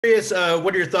Curious,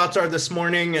 what your thoughts are this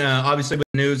morning? Obviously, with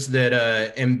news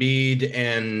that Embiid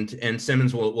and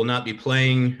Simmons will not be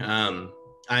playing.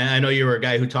 I know you were a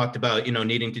guy who talked about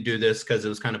needing to do this because it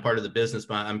was kind of part of the business,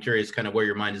 but I'm curious kind of where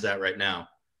your mind is at right now.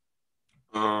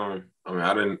 I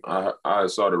mean, I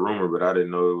saw the rumor, but I didn't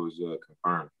know it was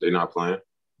confirmed. They're not playing.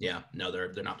 Yeah, no,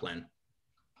 they're not playing.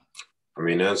 I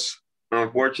mean, that's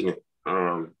unfortunate.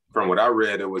 From what I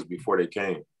read, it was before they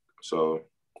came. So,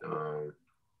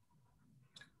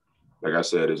 like I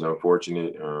said, it's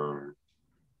unfortunate. For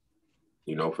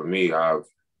me, I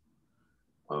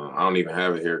don't even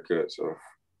have a haircut, so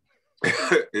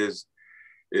it's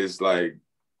like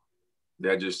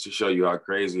that. Just to show you how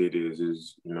crazy it is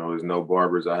there's no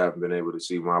barbers. I haven't been able to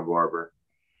see my barber.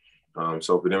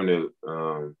 So for them to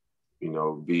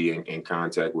be in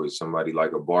contact with somebody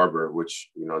like a barber,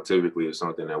 which typically is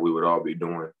something that we would all be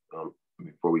doing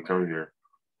before we come here,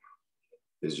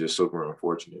 is just super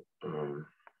unfortunate.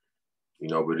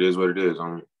 But it is what it is.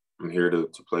 I'm here to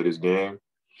play this game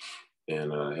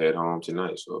and head home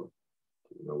tonight. So,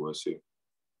 we'll see.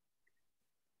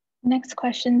 Next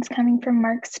question's coming from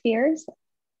Mark Spears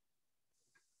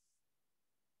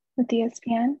with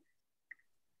ESPN.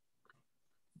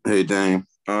 Hey, Dame.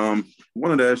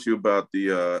 Wanted to ask you about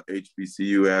the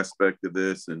HBCU aspect of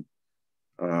this, and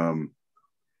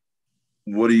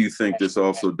what do you think this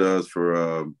also does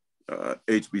for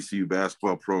HBCU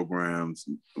basketball programs,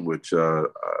 which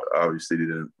obviously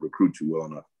didn't recruit you well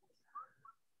enough?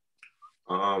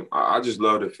 I just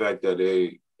love the fact that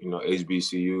they,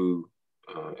 HBCUs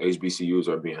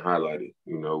are being highlighted.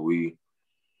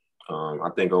 I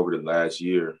think over the last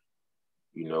year,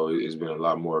 it's been a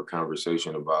lot more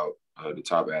conversation about the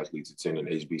top athletes attending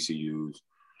HBCUs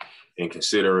and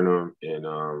considering them. And,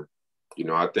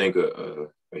 I think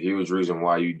a huge reason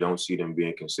why you don't see them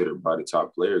being considered by the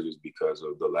top players is because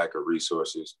of the lack of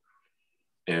resources,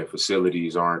 and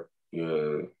facilities aren't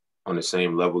on the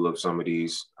same level of some of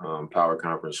these power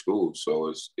conference schools.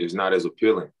 So it's not as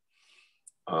appealing.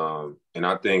 And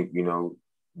I think,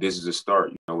 this is a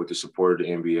start, with the support of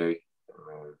the NBA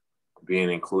being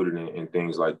included in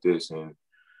things like this, and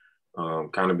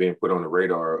kind of being put on the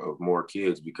radar of more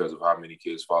kids because of how many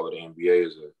kids follow the NBA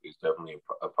is definitely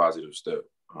a positive step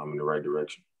in the right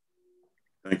direction.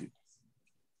 Thank you.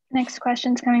 Next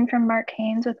question's coming from Mark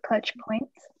Haynes with Clutch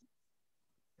Points.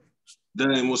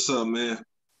 Dame, what's up, man?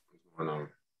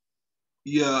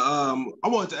 Yeah, I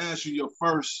wanted to ask you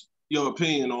your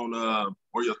opinion on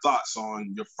or your thoughts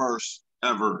on your first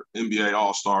ever NBA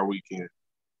All-Star weekend.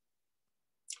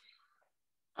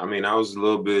 I mean, I was a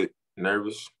little bit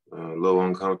nervous, a little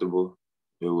uncomfortable.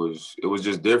 It was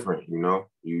just different,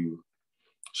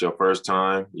 It's your first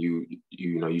time. You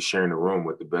sharing the room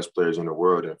with the best players in the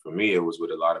world, and for me, it was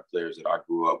with a lot of players that I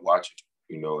grew up watching.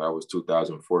 That was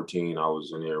 2014. I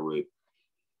was in there with,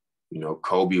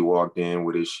 Kobe walked in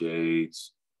with his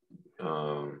shades.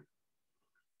 I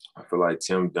feel like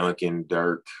Tim Duncan,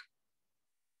 Dirk.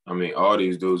 I mean, all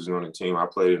these dudes on the team. I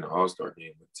played in the All-Star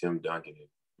game with Tim Duncan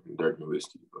and Dirk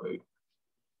Nowitzki, like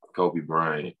Kobe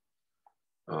Bryant.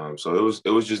 So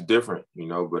it was just different,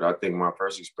 but I think my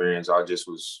first experience, I just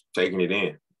was taking it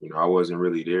in. I wasn't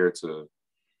really there to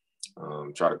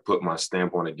try to put my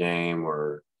stamp on a game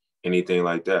or anything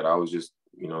like that. I was just,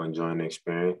 enjoying the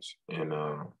experience and,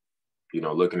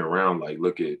 looking around, like,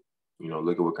 look at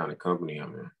what kind of company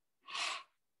I'm in.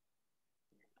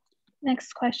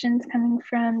 Next question's coming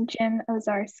from Jim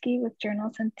Ozarski with Journal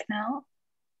Sentinel.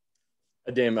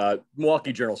 Dame,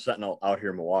 Milwaukee Journal Sentinel out here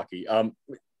in Milwaukee.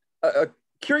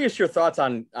 Curious your thoughts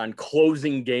on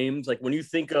closing games. Like, when you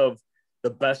think of the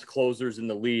best closers in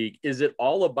the league, is it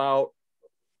all about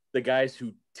the guys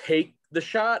who take the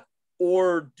shot,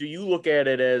 or do you look at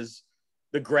it as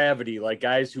the gravity, like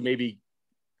guys who maybe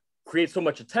create so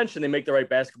much attention, they make the right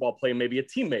basketball play, and maybe a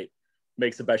teammate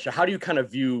makes the best shot? How do you kind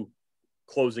of view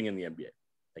closing in the NBA?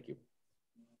 Thank you.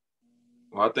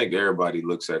 Well, I think everybody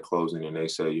looks at closing and they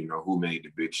say, who made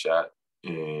the big shot?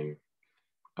 And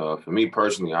for me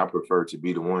personally, I prefer to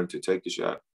be the one to take the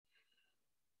shot.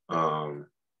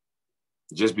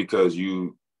 Just because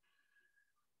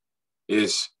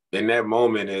it's in that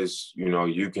moment is,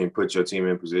 you can put your team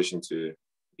in position to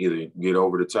either get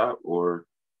over the top or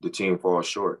the team falls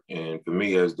short. And for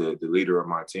me, as the leader of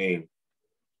my team,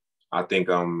 I think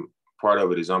part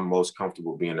of it is I'm most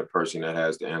comfortable being the person that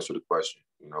has to answer the question,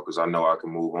 because I know I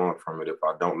can move on from it if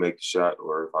I don't make the shot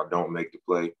or if I don't make the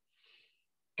play.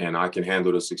 And I can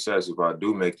handle the success if I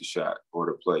do make the shot or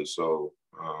the play. So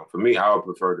for me, I would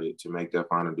prefer to make that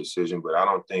final decision. But I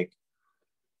think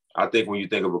when you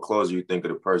think of a closer, you think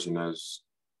of the person that's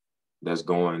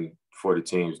going for the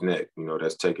team's neck,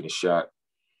 that's taking a shot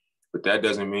But that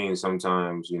doesn't mean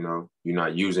sometimes, you're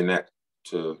not using that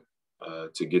to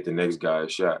get the next guy a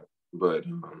shot. But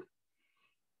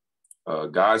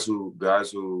guys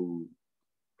who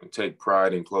take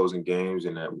pride in closing games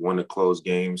and that want to close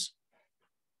games,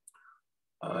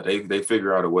 they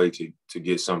figure out a way to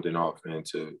get something off and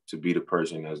to be the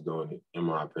person that's doing it, in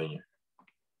my opinion.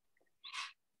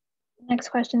 Next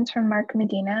question is from Mark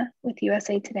Medina with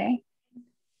USA Today.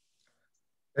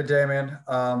 Hey, Damian.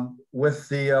 With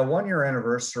the 1-year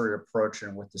anniversary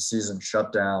approaching with the season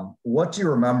shutdown, what do you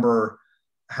remember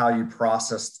how you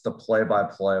processed the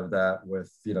play-by-play of that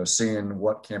with, seeing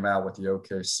what came out with the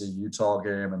OKC Utah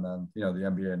game and then, the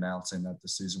NBA announcing that the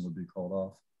season would be called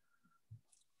off?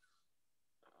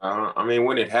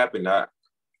 When it happened,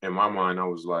 in my mind, I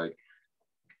was like,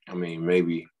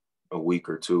 maybe a week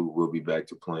or two, we'll be back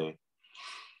to playing.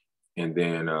 And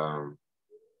then,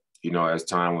 as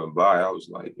time went by, I was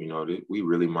like, we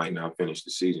really might not finish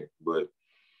the season. But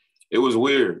it was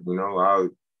weird,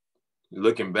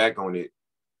 looking back on it,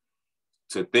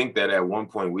 to think that at one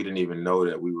point we didn't even know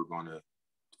that we were going to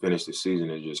finish the season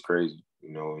is just crazy,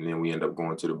 and then we end up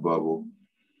going to the bubble.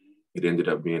 It ended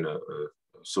up being a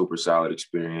super solid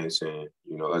experience, and,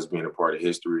 us being a part of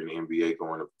history in the NBA,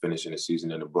 going to finishing the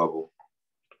season in the bubble.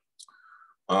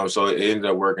 So it ended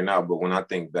up working out. But when I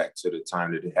think back to the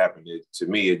time that it happened, to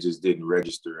me, it just didn't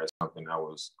register as something that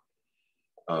was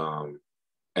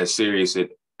as serious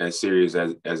as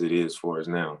it is for us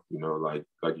now.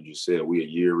 Like you just said, we a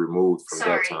year removed from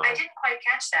that time. I didn't quite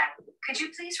catch that. Could you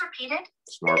please repeat it?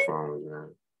 Smartphones,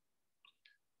 man.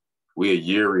 We a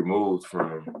year removed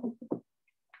from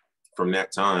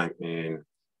that time, and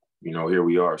here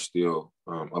we are still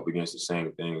up against the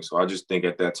same thing. So I just think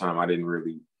at that time I didn't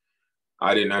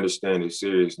understand the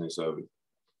seriousness of it.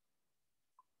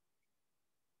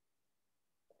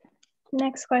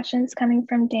 Next question is coming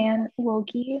from Dan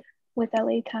Wilkie with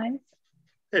LA Times.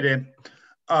 Hey,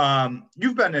 Dan.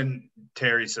 You've been in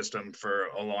Terry's system for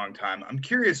a long time. I'm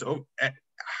curious,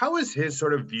 how is his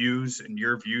sort of views and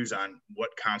your views on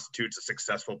what constitutes a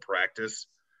successful practice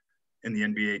in the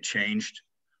NBA changed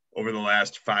over the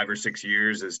last 5 or 6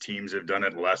 years as teams have done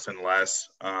it less and less?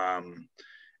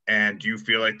 And do you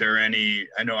feel like there are any,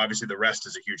 I know obviously the rest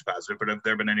is a huge positive, but have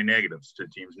there been any negatives to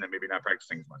teams that maybe not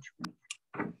practicing as much?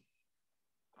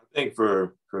 I think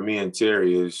for me and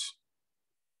Terry,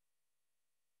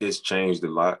 it's changed a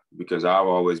lot because I've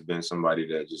always been somebody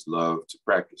that just loved to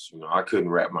practice. I couldn't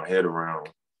wrap my head around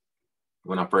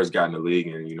when I first got in the league,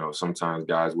 and, sometimes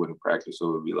guys wouldn't practice. So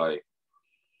it would be like,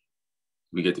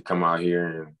 we get to come out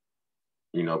here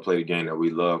and, play the game that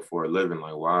we love for a living.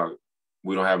 Like, wow,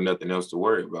 we don't have nothing else to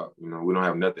worry about. We don't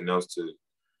have nothing else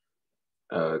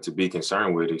to be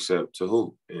concerned with except to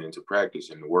hoop and to practice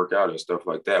and to work out and stuff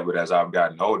like that. But as I've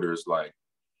gotten older, it's like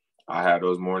I have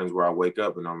those mornings where I wake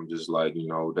up and I'm just like,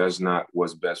 that's not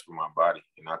what's best for my body.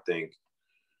 And I think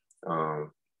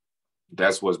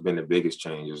that's what's been the biggest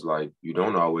change is like, you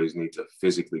don't always need to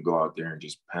physically go out there and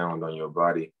just pound on your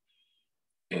body.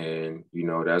 And,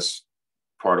 that's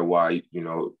part of why,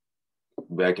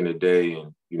 back in the day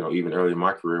and, even early in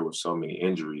my career with so many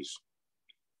injuries,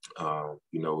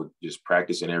 just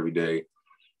practicing every day,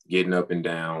 getting up and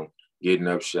down, getting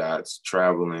up shots,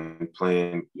 traveling,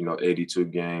 playing, 82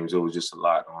 games. It was just a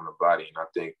lot on the body. And I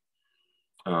think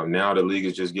now the league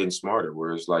is just getting smarter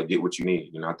where it's like, get what you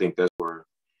need. And I think that's where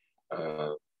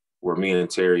me and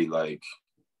Terry, like,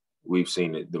 we've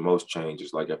seen it the most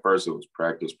changes. Like at first it was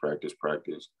practice,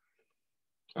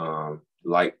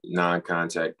 like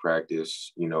non-contact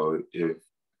practice,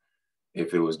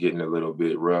 if it was getting a little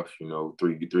bit rough,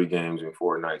 three games in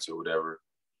 4 nights or whatever.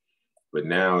 But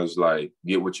now it's like,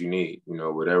 get what you need,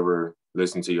 whatever,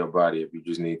 listen to your body. If you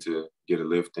just need to get a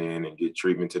lift in and get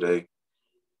treatment today,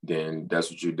 then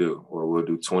that's what you do. Or we'll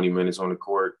do 20 minutes on the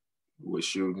court with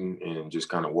shooting and just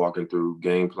kind of walking through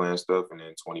game plan stuff, and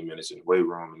then 20 minutes in the weight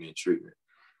room and then treatment.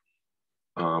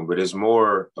 But it's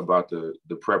more about the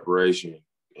preparation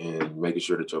and making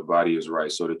sure that your body is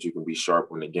right so that you can be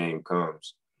sharp when the game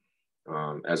comes,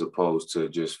 as opposed to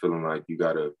just feeling like you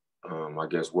got to,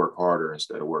 work harder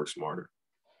instead of work smarter.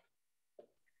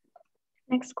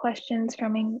 Next question's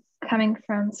coming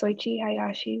from Soichi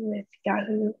Hayashi with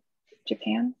Yahoo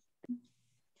Japan.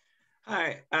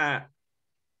 Hi,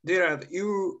 Dillard,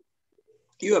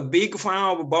 you're a big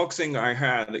fan of boxing, I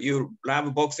heard. You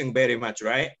love boxing very much,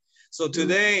 right? So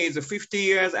today is the 50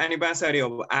 years anniversary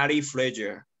of Ali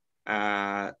Frazier.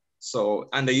 And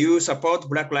you support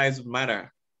Black Lives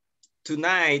Matter.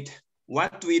 Tonight,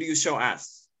 what will you show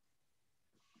us?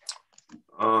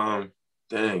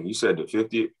 Dang, you said the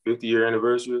 50-year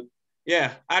anniversary?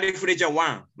 Yeah, Arif Reja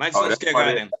 1, Madison Oh, Square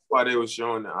Garden. that's why they were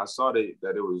showing that. I saw they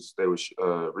were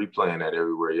replaying that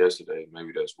everywhere yesterday.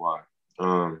 Maybe that's why.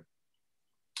 Dang,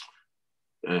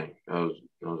 that was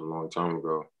a long time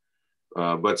ago.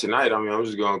 But tonight, I mean, I'm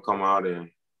just gonna come out and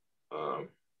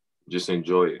just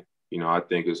enjoy it. You know, I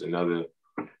think it's another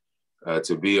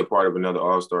to be a part of another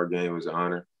All-Star game is an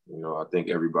honor. You know, I think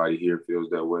everybody here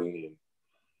feels that way.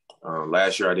 And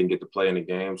last year I didn't get to play in the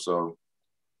game, so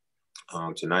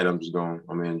tonight I'm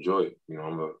gonna enjoy it. You know,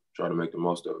 I'm gonna try to make the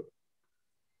most of it.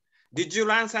 Did you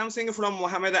learn something from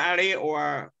Muhammad Ali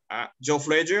or Joe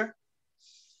Frazier?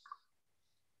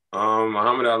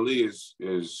 Muhammad Ali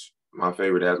is my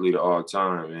favorite athlete of all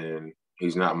time, and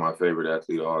he's not my favorite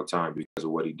athlete of all time because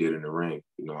of what he did in the ring.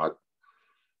 You know,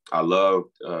 I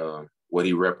loved what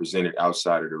he represented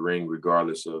outside of the ring,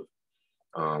 regardless of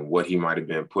what he might have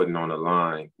been putting on the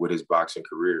line with his boxing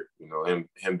career. You know,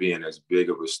 him being as big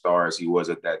of a star as he was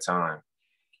at that time.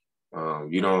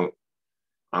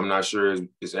 I'm not sure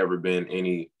it's ever been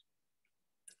any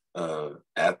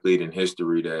athlete in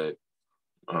history that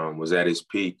was at his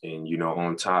peak and, you know,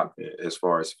 on top as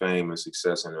far as fame and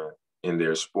success in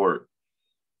their sport,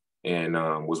 and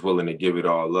was willing to give it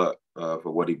all up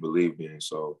for what he believed in.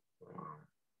 So,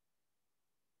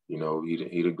 you know,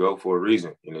 he'd a go for a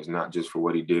reason, and it's not just for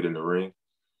what he did in the ring.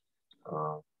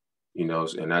 You know,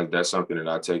 and that's something that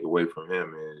I take away from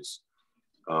him is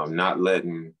not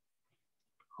letting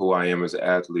who I am as an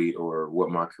athlete or what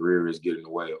my career is get in the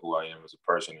way of who I am as a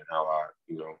person and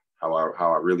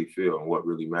how I really feel and what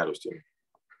really matters to me.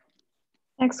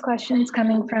 Next question is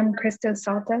coming from Christos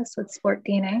Saltas with Sport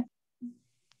DNA.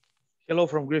 Hello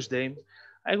from Greece, Dame.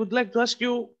 I would like to ask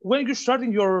you, when you're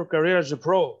starting your career as a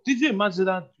pro, did you imagine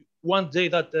that one day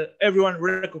that everyone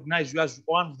recognized you as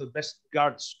one of the best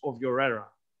guards of your era?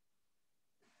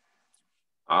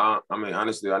 I mean,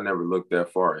 honestly, I never looked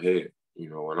that far ahead.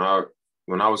 You know,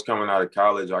 when I was coming out of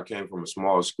college, I came from a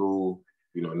small school.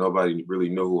 You know, nobody really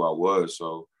knew who I was.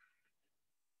 So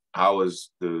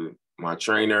my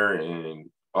trainer and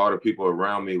all the people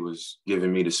around me was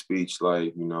giving me the speech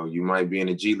like, you know, you might be in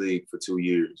the G League for 2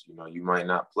 years. You know, you might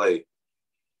not play.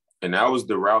 And that was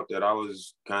the route that I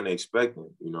was kind of expecting.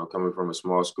 You know, coming from a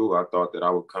small school, I thought that I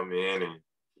would come in and,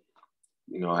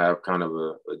 you know, have kind of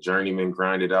a journeyman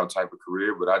grinded out type of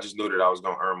career, but I just knew that I was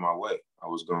going to earn my way. I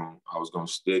was going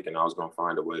to stick, and I was going to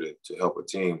find a way to help a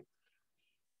team.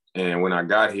 And when I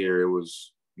got here, it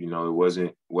was, you know, it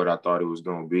wasn't what I thought it was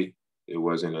going to be. It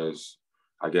wasn't as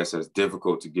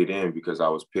difficult to get in because I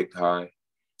was picked high.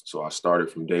 So I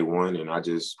started from day one, and I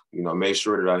just, you know, made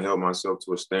sure that I held myself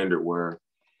to a standard where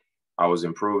I was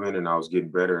improving and I was getting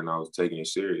better and I was taking it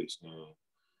serious.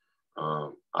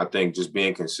 And I think just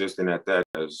being consistent at that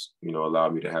has, you know,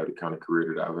 allowed me to have the kind of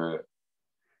career that I've had.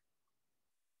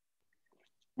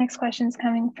 Next question is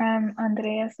coming from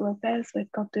Andreas Lopez with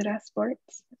Cultura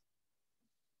Sports.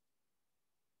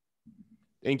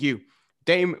 Thank you.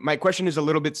 Dame, my question is a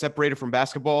little bit separated from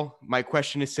basketball. My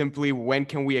question is simply, when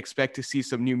can we expect to see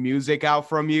some new music out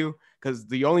from you? Because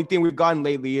the only thing we've gotten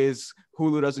lately is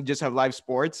Hulu doesn't just have live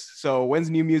sports. So when's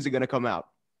new music going to come out?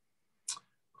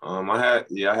 I had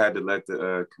to let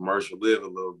the commercial live a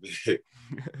little bit,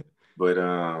 but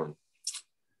I'm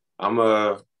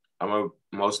gonna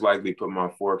most likely put my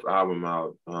 4th album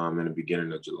out in the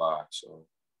beginning of July. So.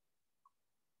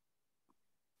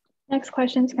 Next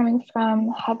question is coming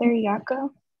from Heather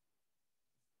Yako.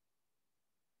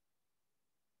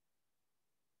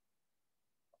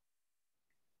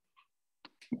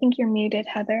 I think you're muted,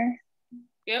 Heather.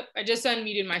 Yep, I just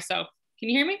unmuted myself. Can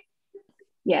you hear me?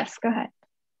 Yes, go ahead.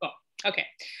 Cool. Okay.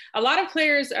 A lot of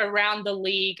players around the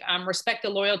league respect the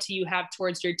loyalty you have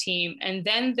towards your team. And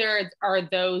then there are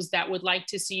those that would like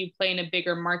to see you play in a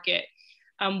bigger market.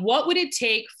 What would it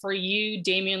take for you,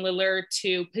 Damian Lillard,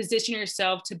 to position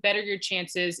yourself to better your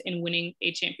chances in winning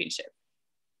a championship?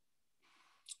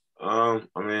 I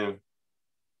mean,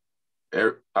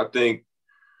 I think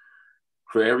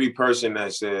for every person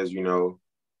that says, you know,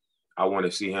 I want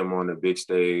to see him on the big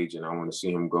stage and I want to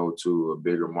see him go to a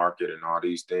bigger market and all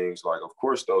these things, like, of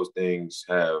course, those things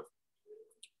have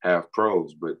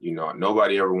pros, but, you know,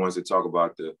 nobody ever wants to talk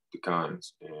about the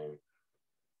cons. And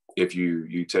if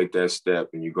you take that step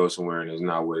and you go somewhere and it's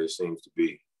not what it seems to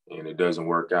be and it doesn't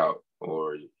work out,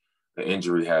 or an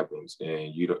injury happens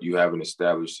and you haven't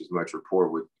established as much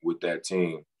rapport with that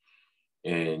team,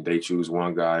 and they choose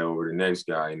one guy over the next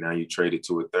guy, and now you trade it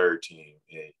to a third team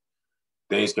and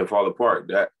things can fall apart.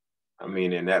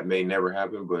 And that may never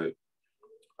happen, but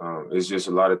it's just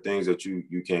a lot of things that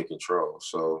you can't control.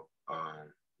 So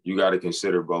you got to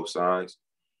consider both sides.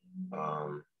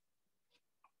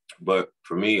 But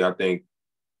for me, I think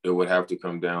it would have to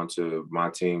come down to my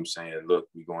team saying, look,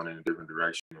 we're going in a different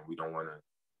direction and we don't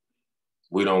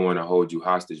want to hold you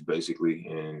hostage, basically.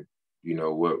 And, you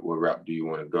know, what route do you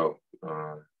want to go?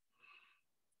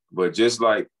 But just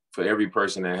like for every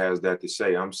person that has that to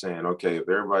say, I'm saying, okay, if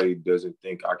everybody doesn't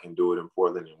think I can do it in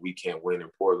Portland and we can't win in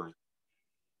Portland,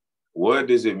 what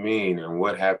does it mean and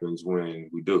what happens when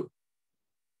we do?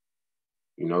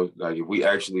 You know, like if we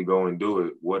actually go and do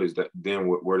it, what is that? Then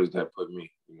where does that put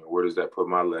me? You know, where does that put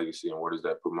my legacy and where does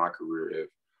that put my career? If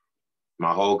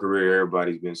my whole career,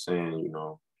 everybody's been saying, you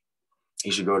know, he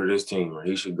should go to this team or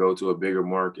he should go to a bigger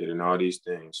market and all these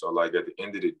things. So like at the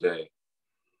end of the day,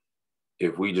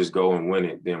 if we just go and win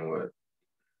it, then what?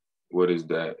 What is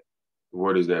that?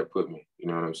 Where does that put me? You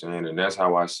know what I'm saying? And that's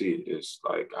how I see it. It's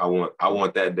like I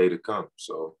want that day to come.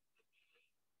 So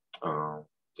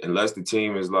unless the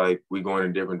team is like, we going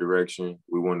in a different direction,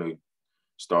 we want to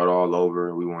start all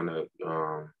over, we want to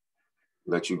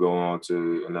let you go on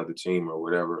to another team or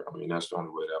whatever. I mean, that's the only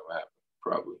way that will happen,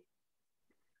 probably.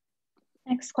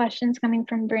 Next question is coming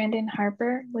from Brandon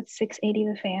Harper with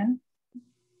 680 The Fan.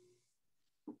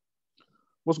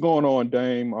 What's going on,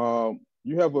 Dame?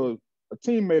 You have a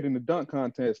teammate in the dunk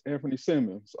contest, Anfernee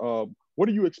Simons. What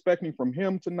are you expecting from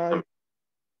him tonight?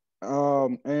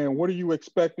 And what are you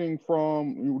expecting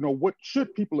from, you know, what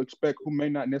should people expect who may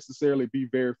not necessarily be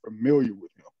very familiar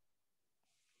with him?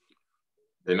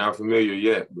 They're not familiar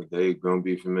yet, but they're going to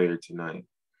be familiar tonight.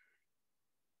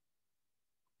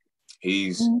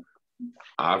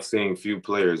 I've seen few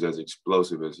players as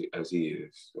explosive as he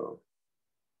is. So.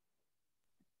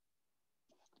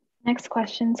 Next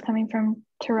question is coming from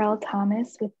Terrell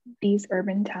Thomas with These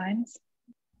Urban Times.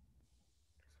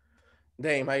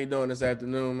 Dame, how you doing this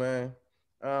afternoon, man?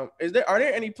 Are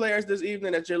there any players this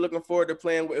evening that you're looking forward to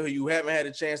playing with who you haven't had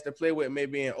a chance to play with,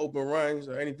 maybe in open runs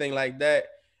or anything like that?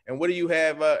 And what do you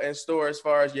have in store as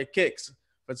far as your kicks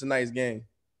for tonight's game?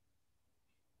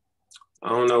 I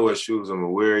don't know what shoes I'm gonna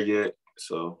wear yet,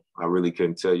 so I really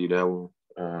couldn't tell you that one.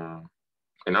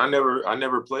 And I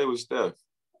never played with Steph.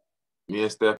 Me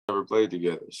and Steph never played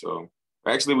together. So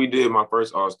actually, we did my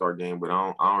first All-Star game, but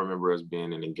I don't remember us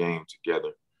being in a game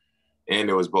together. And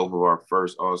it was both of our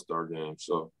first All-Star games.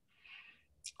 So,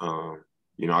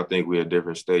 you know, I think we're at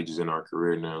different stages in our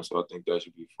career now. So I think that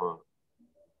should be fun.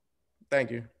 Thank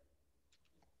you.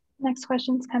 Next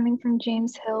question is coming from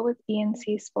James Hill with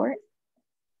BNC Sport.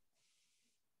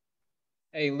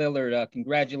 Hey, Lillard,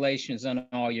 congratulations on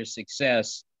all your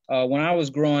success. When I was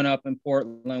growing up in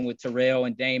Portland with Terrell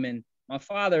and Damon, my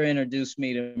father introduced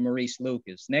me to Maurice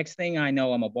Lucas. Next thing I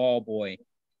know, I'm a ball boy.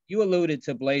 You alluded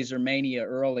to Blazer Mania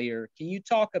earlier. Can you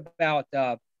talk about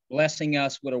blessing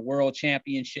us with a world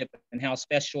championship and how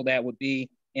special that would be?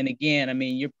 And again, I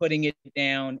mean, you're putting it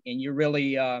down and you're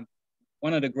really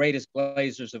one of the greatest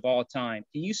Blazers of all time.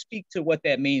 Can you speak to what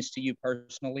that means to you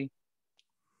personally?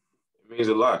 It means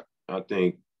a lot. I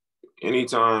think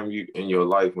anytime you in your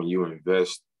life, when you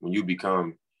invest, when you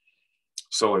become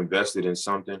so invested in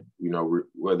something, you know,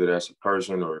 whether that's a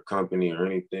person or a company or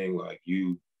anything, like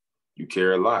you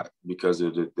care a lot because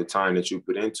of the time that you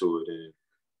put into it and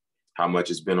how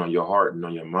much it's been on your heart and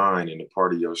on your mind and a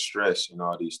part of your stress and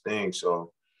all these things.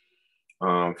 So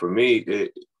for me,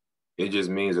 it just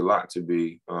means a lot to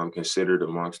be considered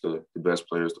amongst the best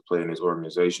players to play in this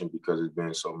organization because there's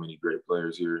been so many great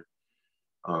players here.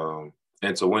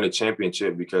 And to win a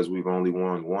championship because we've only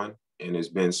won one and it's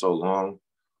been so long,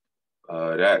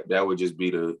 that would just be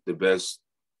the best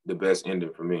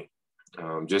ending for me.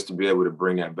 Just to be able to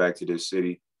bring that back to this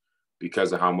city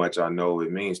because of how much I know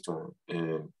it means to them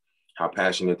and how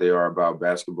passionate they are about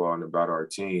basketball and about our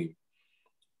team.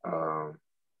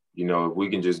 You know, if we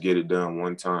can just get it done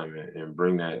one time and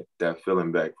bring that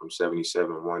feeling back from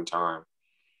 77 one time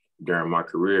during my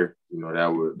career, you know,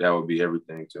 that would be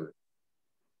everything to me.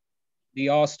 The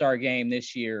All-Star game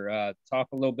this year, talk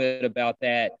a little bit about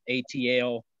that.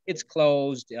 ATL, it's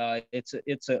closed. It's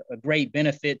a great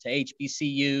benefit to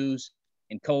HBCUs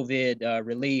and COVID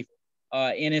relief,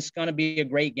 and it's going to be a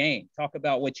great game. Talk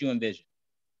about what you envision.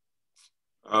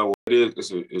 Well,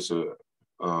 it's a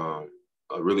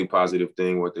really positive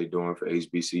thing what they're doing for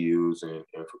HBCUs and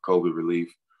for COVID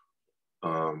relief.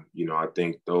 You know, I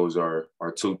think those are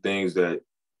two things that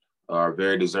are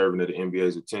very deserving of the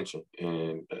NBA's attention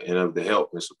and of the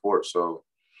help and support. So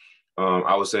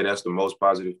I would say that's the most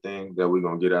positive thing that we're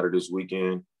going to get out of this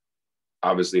weekend.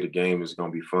 Obviously, the game is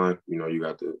going to be fun. You know, you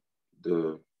got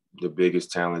the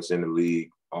biggest talents in the league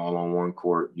all on one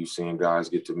court. You seeing guys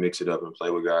get to mix it up and play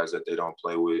with guys that they don't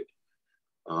play with.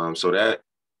 So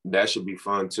that should be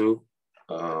fun too.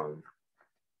 But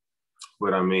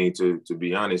I mean, to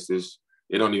be honest, this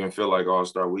it don't even feel like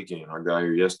All-Star Weekend. I got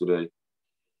here yesterday,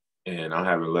 and I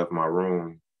haven't left my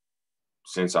room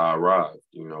since I arrived.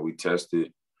 You know, we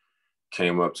tested,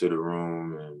 came up to the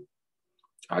room, and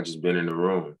I just been in the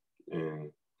room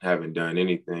and haven't done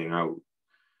anything. I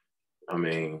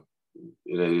mean,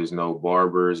 there's no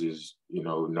barbers, is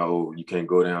no, you can't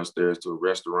go downstairs to a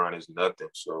restaurant, it's nothing.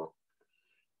 So,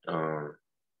 I'm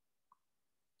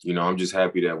just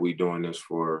happy that we doing this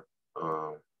for,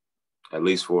 at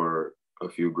least for a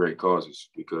few great causes,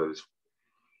 because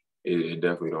it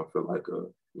definitely don't feel like a,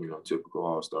 typical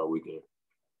All-Star Weekend.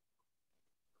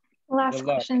 Last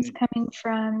question's coming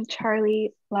from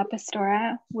Charlie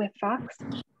LaPastora with Fox.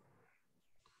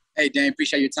 Hey, Dan,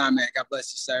 appreciate your time, man. God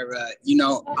bless you, sir.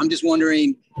 I'm just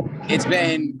wondering, it's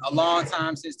been a long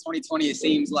time since 2020, it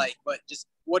seems like, but just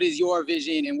what is your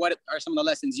vision and what are some of the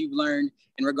lessons you've learned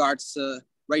in regards to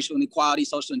racial inequality,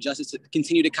 social injustice, to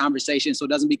continue the conversation so it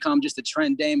doesn't become just a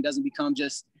trend, Dame, doesn't become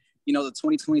just, the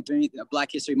 2023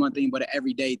 Black History Month thing, but an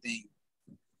everyday thing?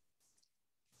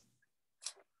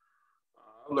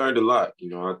 I learned a lot.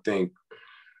 I think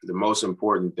the most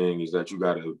important thing is that you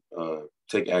got to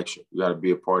take action. You got to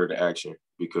be a part of the action,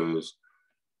 because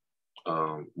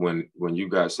when you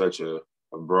got such a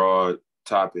broad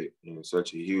topic and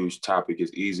such a huge topic,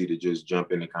 it's easy to just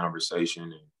jump in the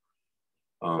conversation,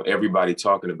 and everybody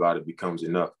talking about it becomes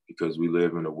enough, because we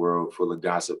live in a world full of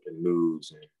gossip and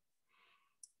news and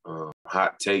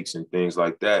hot takes and things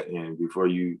like that. And before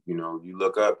you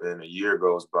look up and a year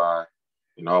goes by,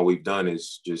 and all we've done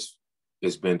is it's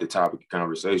been the topic of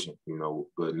conversation,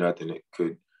 but nothing that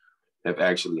could have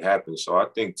actually happened. So I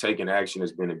think taking action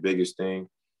has been the biggest thing,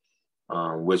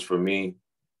 which for me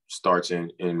starts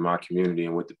in my community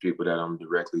and with the people that I'm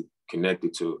directly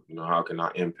connected to. How can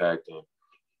I impact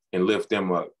and lift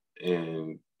them up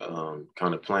and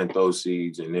kind of plant those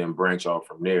seeds and then branch off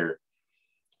from there,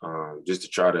 just to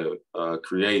try to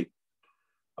create,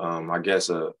 I guess,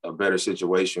 a better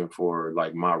situation for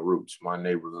like my roots, my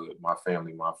neighborhood, my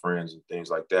family, my friends, and things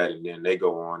like that. And then they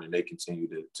go on and they continue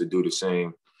to do the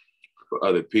same for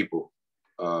other people.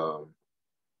 But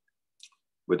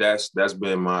that's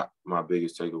been my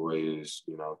biggest takeaway is,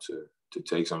 to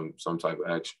take some type of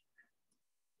action.